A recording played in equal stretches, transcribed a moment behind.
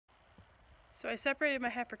So I separated my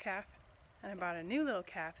heifer calf and I bought a new little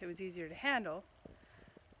calf that was easier to handle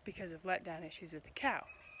because of letdown issues with the cow.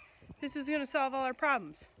 This was going to solve all our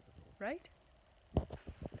problems, right?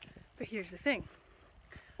 But here's the thing.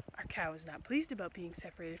 Our cow is not pleased about being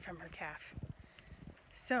separated from her calf.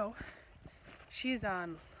 So she's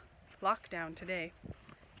on lockdown today.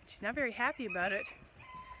 She's not very happy about it.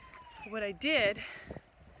 But what I did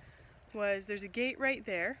was there's a gate right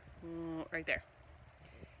there,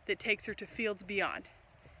 that takes her to fields beyond.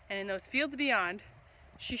 And in those fields beyond,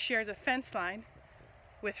 she shares a fence line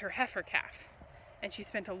with her heifer calf. And she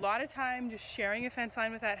spent a lot of time just sharing a fence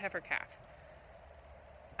line with that heifer calf.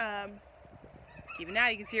 Even now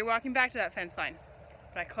you can see her walking back to that fence line.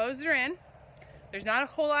 But I closed her in. There's not a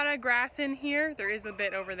whole lot of grass in here. There is a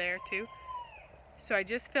bit over there too. So I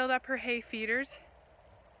just filled up her hay feeders.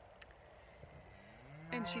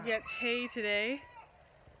 And she gets hay today,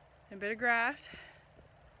 and a bit of grass.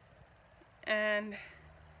 And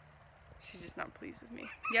she's just not pleased with me.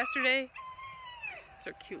 Yesterday, these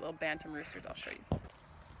are cute little bantam roosters, I'll show you.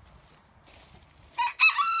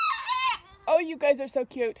 Oh, you guys are so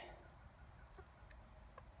cute.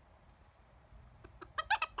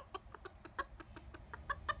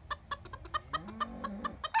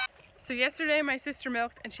 So yesterday my sister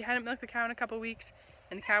milked, and she hadn't milked the cow in a couple weeks,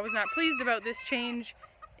 and the cow was not pleased about this change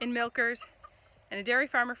in milkers. And a dairy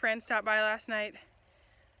farmer friend stopped by last night,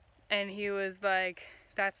 and he was like,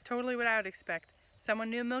 that's totally what I would expect. Someone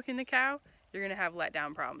new milking the cow, you're gonna have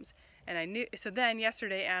letdown problems. And I knew, so then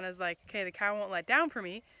yesterday Anna's like, okay, the cow won't let down for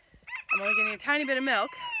me. I'm only getting a tiny bit of milk.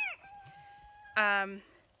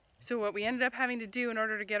 So what we ended up having to do in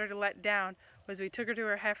order to get her to let down was we took her to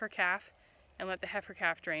her heifer calf and let the heifer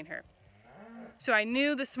calf drain her. So I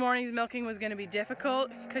knew this morning's milking was gonna be difficult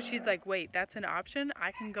because she's like, wait, that's an option?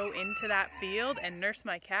 I can go into that field and nurse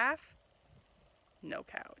my calf? No,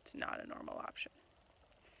 cow, it's not a normal option.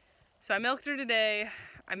 So I milked her today.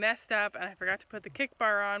 I messed up and I forgot to put the kick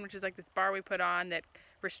bar on, which is like this bar we put on that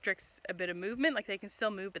restricts a bit of movement. Like they can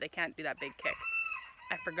still move, but they can't do that big kick.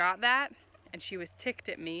 I forgot that, and she was ticked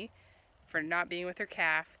at me for not being with her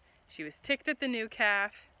calf. She was ticked at the new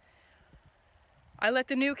calf. I let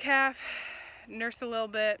the new calf nurse a little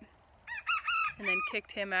bit and then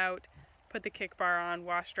kicked him out, put the kick bar on,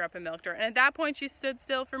 washed her up and milked her. And at that point she stood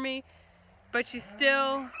still for me, but she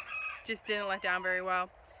still just didn't let down very well.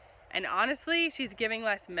 And honestly, she's giving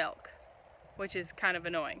less milk, which is kind of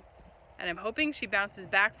annoying. And I'm hoping she bounces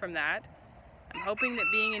back from that. I'm hoping that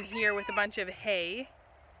being in here with a bunch of hay,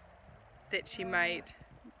 that she might,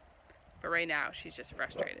 but right now she's just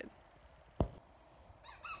frustrated. So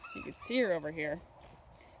you can see her over here.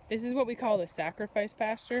 This is what we call the sacrifice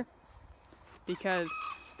pasture because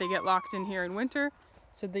they get locked in here in winter.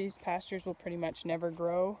 So these pastures will pretty much never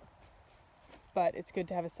grow. But it's good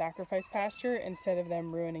to have a sacrifice pasture instead of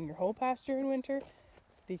them ruining your whole pasture in winter,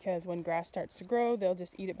 because when grass starts to grow, they'll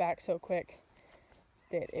just eat it back so quick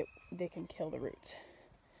that they can kill the roots.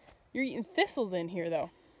 You're eating thistles in here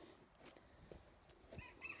though.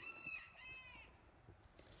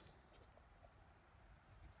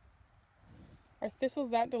 Are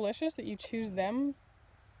thistles that delicious that you choose them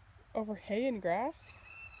over hay and grass?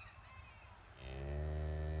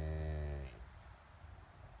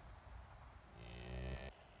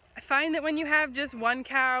 I find that when you have just one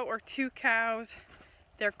cow or two cows,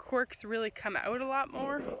 their quirks really come out a lot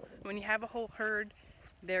more. When you have a whole herd,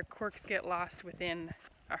 their quirks get lost within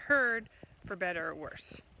a herd, for better or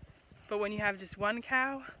worse. But when you have just one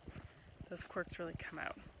cow, those quirks really come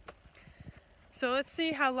out. So let's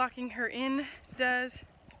see how locking her in does.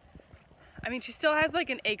 I mean, she still has like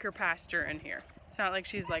an acre pasture in here. It's not like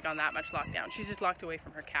she's like on that much lockdown. She's just locked away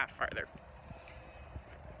from her calf farther.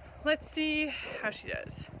 Let's see how she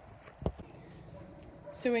does.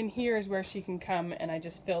 So in here is where she can come, and I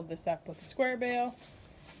just filled this up with a square bale.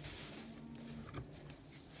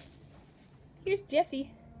 Here's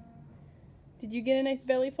Jeffy. Did you get a nice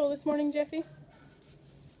belly full this morning, Jeffy?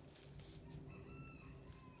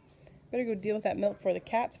 Better go deal with that milk before the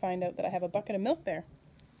cats find out that I have a bucket of milk there.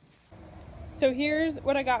 So here's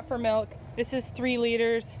what I got for milk. This is 3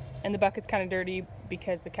 liters, and the bucket's kind of dirty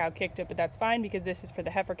because the cow kicked it, but that's fine because this is for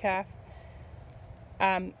the heifer calf.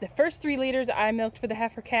 The first 3 liters I milked for the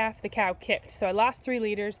heifer calf, the cow kicked. So I lost 3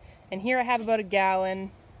 liters, and here I have about a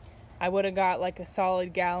gallon. I would have got like a solid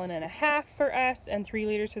 1.5 gallons for us and 3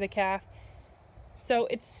 liters for the calf. So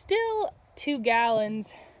it's still 2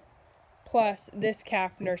 gallons plus this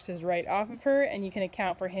calf nurses right off of her, and you can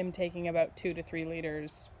account for him taking about 2 to 3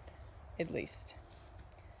 liters at least.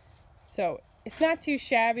 So it's not too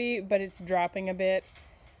shabby, but it's dropping a bit.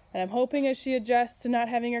 And I'm hoping as she adjusts to not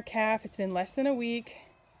having her calf, it's been less than a week,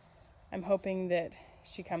 I'm hoping that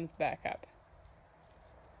she comes back up.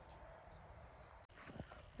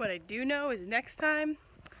 What I do know is next time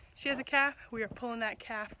she has a calf, we are pulling that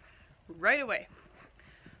calf right away.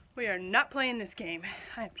 We are not playing this game.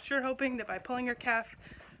 I'm sure hoping that by pulling her calf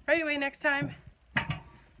right away next time,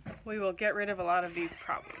 we will get rid of a lot of these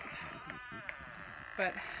problems.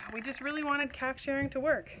 But we just really wanted calf sharing to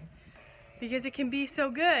work because it can be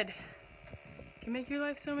so good. It can make your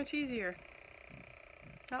life so much easier.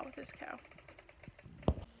 Not with this cow.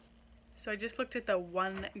 So I just looked at the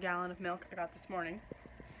 1 gallon of milk I got this morning.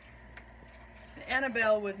 And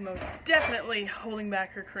Annabelle was most definitely holding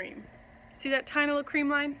back her cream. See that tiny little cream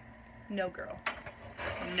line? No, girl.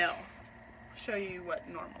 No. I'll show you what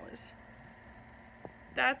normal is.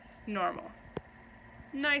 That's normal.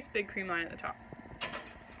 Nice big cream line at the top.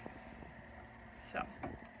 So,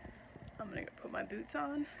 I'm gonna go put my boots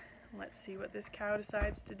on. Let's see what this cow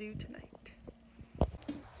decides to do tonight.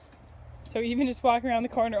 So even just walking around the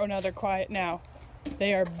corner, oh no, they're quiet now.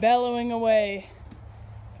 They are bellowing away.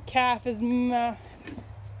 Calf is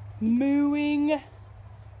mooing.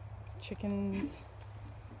 Chickens.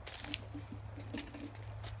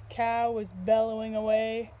 Cow was bellowing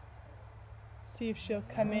away. See if she'll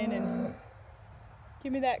come in and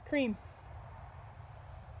give me that cream.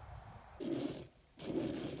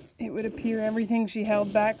 It would appear everything she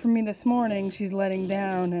held back from me this morning, she's letting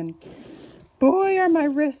down, and boy, are my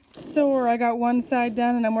wrists sore. I got one side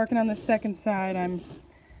done and I'm working on the second side. I'm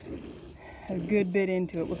a good bit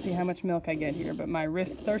into it. We'll see how much milk I get here, but my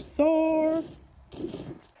wrists are sore.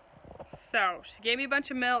 So, she gave me a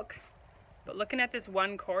bunch of milk, but looking at this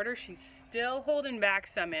 1/4, she's still holding back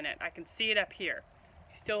some in it. I can see it up here.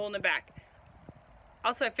 She's still holding it back.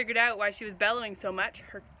 Also, I figured out why she was bellowing so much.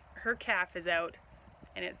 Her calf is out,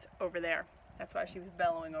 and it's over there. That's why she was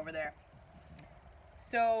bellowing over there.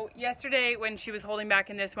 So, yesterday when she was holding back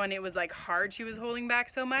in this one, it was like hard she was holding back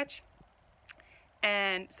so much.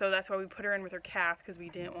 And so that's why we put her in with her calf, because we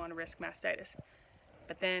didn't want to risk mastitis.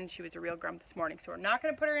 But then she was a real grump this morning, so we're not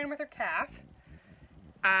going to put her in with her calf.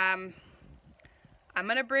 I'm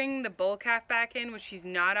going to bring the bull calf back in, which she's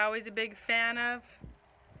not always a big fan of.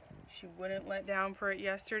 She wouldn't let down for it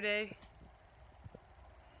yesterday.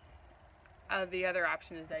 The other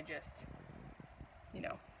option is I just, you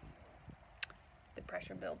know, the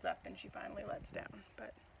pressure builds up and she finally lets down.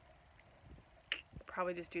 But I'll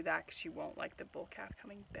probably just do that because she won't like the bull calf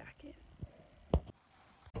coming back in.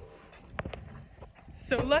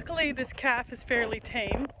 So luckily this calf is fairly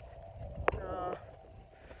tame.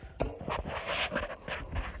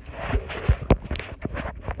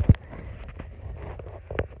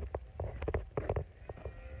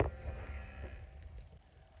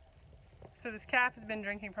 So this calf has been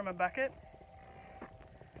drinking from a bucket.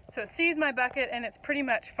 So it sees my bucket and it's pretty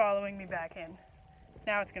much following me back in.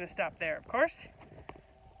 Now it's going to stop there, of course.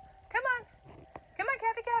 Come on. Come on,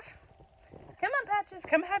 calfy calf. Come on, Patches.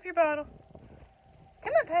 Come have your bottle.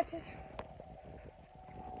 Come on, Patches.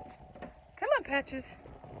 Come on, Patches.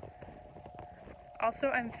 Also,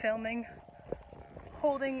 I'm filming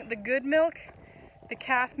holding the good milk, the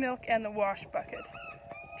calf milk, and the wash bucket.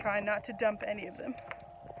 Try not to dump any of them.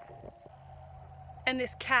 And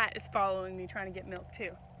this cat is following me trying to get milk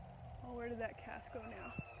too. Oh, where did that calf go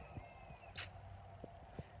now?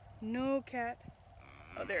 No cat.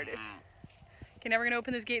 Oh, there it is. Okay, now we're gonna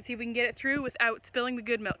open this gate, see if we can get it through without spilling the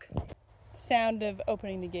good milk. The sound of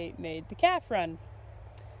opening the gate made the calf run.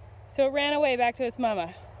 So it ran away back to its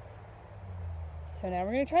mama. So now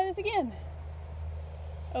we're gonna try this again.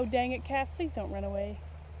 Oh, dang it, calf, please don't run away.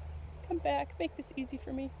 Come back, make this easy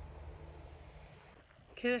for me.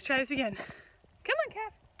 Okay, let's try this again. Come on,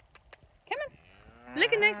 calf. Come on.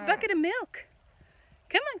 Look, a nice bucket of milk.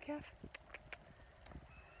 Come on, calf.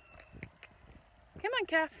 Come on,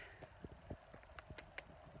 calf.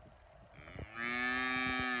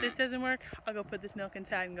 If this doesn't work, I'll go put this milk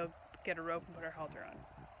inside and go get a rope and put our halter on.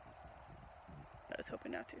 I was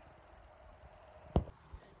hoping not to.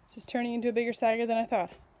 Just turning into a bigger saga than I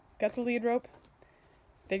thought. Got the lead rope.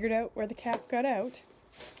 Figured out where the calf got out.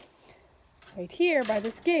 Right here by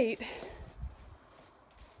this gate.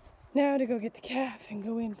 Now to go get the calf and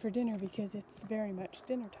go in for dinner because it's very much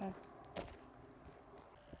dinner time.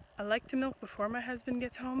 I like to milk before my husband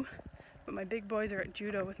gets home, but my big boys are at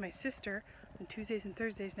judo with my sister on Tuesdays and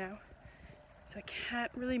Thursdays now. So I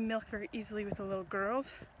can't really milk very easily with the little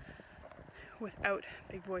girls without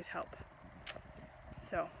big boy's help.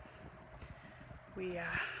 So we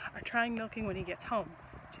are trying milking when he gets home,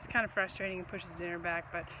 which is kind of frustrating and pushes dinner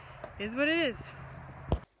back, but it is what it is.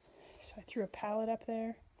 So I threw a pallet up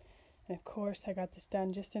there. And of course, I got this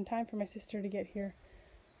done just in time for my sister to get here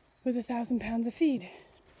with 1,000 pounds of feed.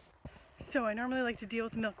 So I normally like to deal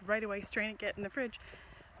with the milk right away, strain it, get it in the fridge.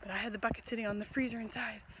 But I had the bucket sitting on the freezer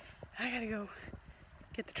inside. I gotta go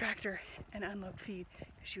get the tractor and unload feed.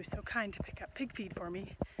 She was so kind to pick up pig feed for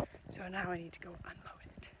me. So now I need to go unload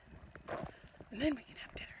it. And then we can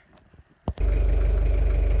have dinner.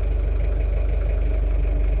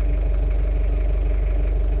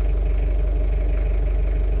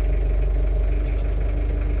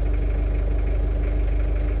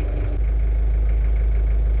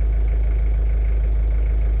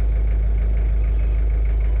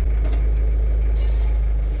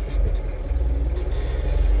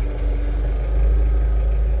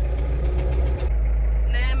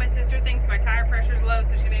 Low,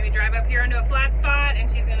 so she made me drive up here into a flat spot,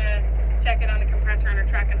 and she's gonna check it on the compressor on her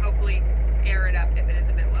truck and hopefully air it up if it is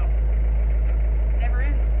a bit low. It never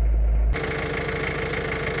ends.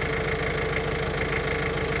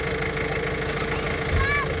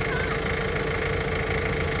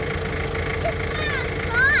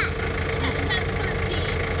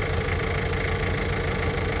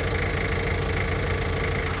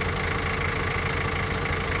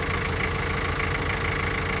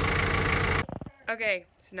 Okay,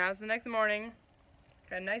 so now it's the next morning.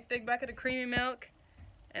 Got a nice big bucket of creamy milk,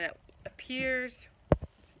 and it appears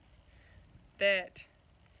that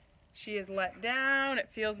she is let down. It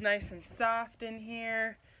feels nice and soft in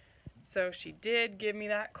here. So she did give me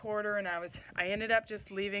that quarter, and I ended up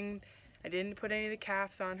just leaving. I didn't put any of the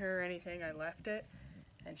calves on her or anything. I left it,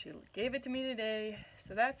 and she gave it to me today,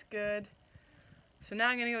 so that's good. So now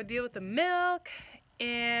I'm gonna go deal with the milk,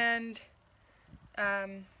 and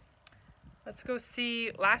let's go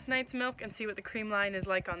see last night's milk and see what the cream line is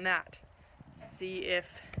like on that. See if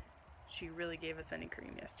she really gave us any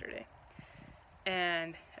cream yesterday.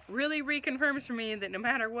 And it really reconfirms for me that no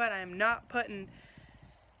matter what, I am not putting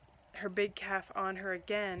her big calf on her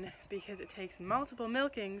again, because it takes multiple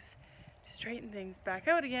milkings to straighten things back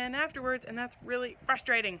out again afterwards, and that's really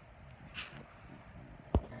frustrating.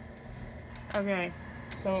 Okay,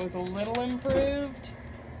 so it was a little improved,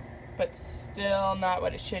 but still not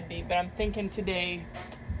what it should be. But I'm thinking today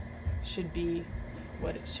should be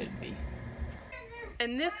what it should be.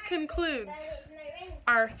 And this concludes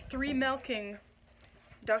our 3 milking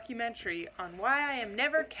documentary on why I am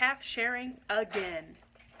never calf sharing again.